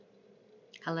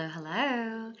Hello,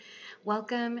 hello.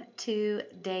 Welcome to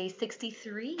day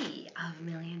 63 of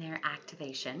Millionaire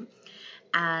Activation.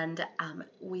 And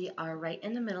we are right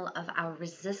in the middle of our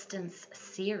resistance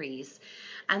series.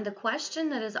 And the question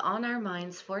that is on our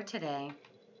minds for today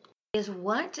is,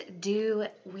 what do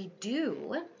we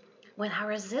do when our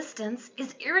resistance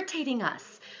is irritating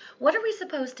us? What are we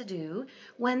supposed to do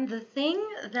when the thing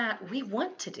that we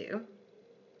want to do,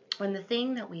 when the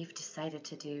thing that we've decided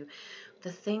to do,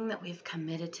 the thing that we've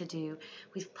committed to do,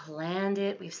 we've planned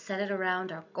it, we've set it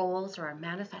around our goals or our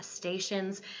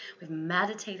manifestations, we've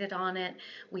meditated on it,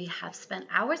 we have spent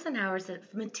hours and hours of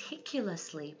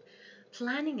meticulously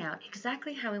planning out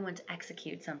exactly how we want to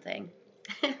execute something.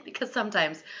 Because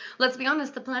sometimes, let's be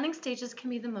honest, the planning stages can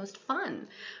be the most fun,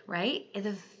 right?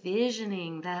 The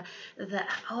visioning, the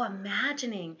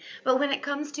imagining. But when it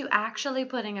comes to actually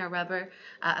putting our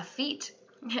feet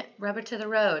rubber to the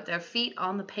road, their feet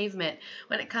on the pavement,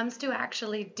 when it comes to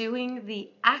actually doing the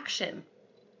action,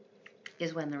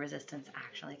 is when the resistance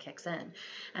actually kicks in.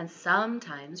 And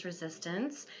sometimes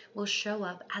resistance will show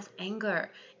up as anger,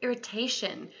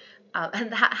 irritation,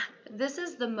 and this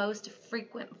is the most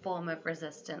frequent form of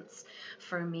resistance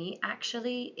for me.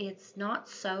 Actually, it's not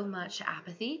so much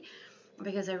apathy,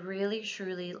 because I really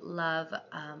truly love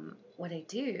what I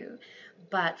do.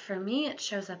 But for me, it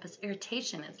shows up as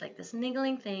irritation. It's like this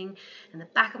niggling thing in the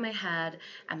back of my head,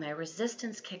 and my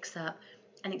resistance kicks up,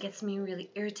 and it gets me really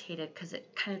irritated because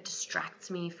it kind of distracts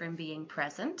me from being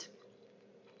present.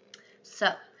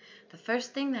 So, the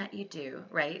first thing that you do,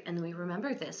 right, and we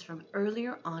remember this from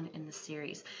earlier on in the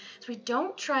series, is we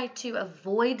don't try to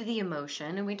avoid the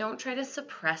emotion and we don't try to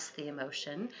suppress the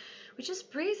emotion. We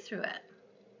just breathe through it.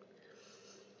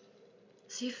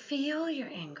 So you feel your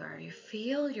anger, you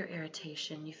feel your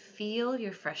irritation, you feel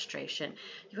your frustration.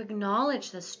 You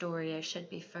acknowledge the story, I should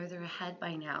be further ahead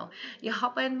by now. You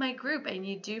hop in my group and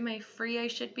you do my free I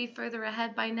should be further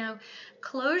ahead by now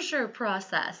closure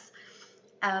process.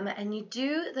 And you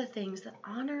do the things that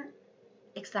honor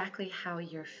exactly how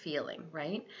you're feeling,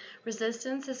 right?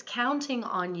 Resistance is counting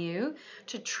on you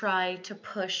to try to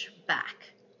push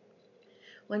back.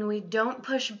 When we don't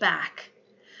push back,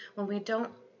 when we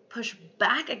don't push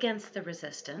back against the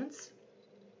resistance,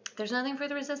 there's nothing for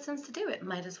the resistance to do. It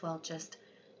might as well just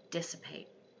dissipate,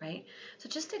 right? So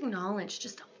just acknowledge,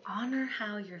 just honor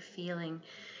how you're feeling,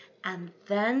 and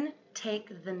then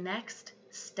take the next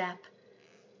step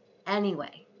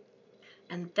anyway.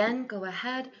 And then go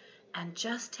ahead and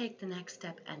just take the next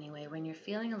step anyway. When you're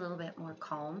feeling a little bit more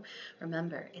calm,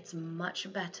 remember, it's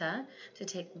much better to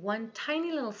take one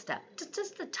tiny little step,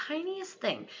 just the tiniest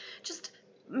thing, just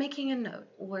making a note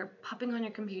or popping on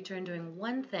your computer and doing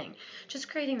one thing, just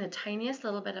creating the tiniest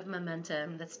little bit of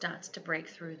momentum that starts to break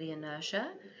through the inertia.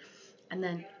 And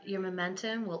then your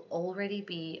momentum will already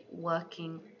be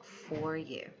working for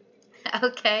you.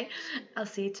 Okay, I'll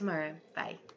see you tomorrow. Bye.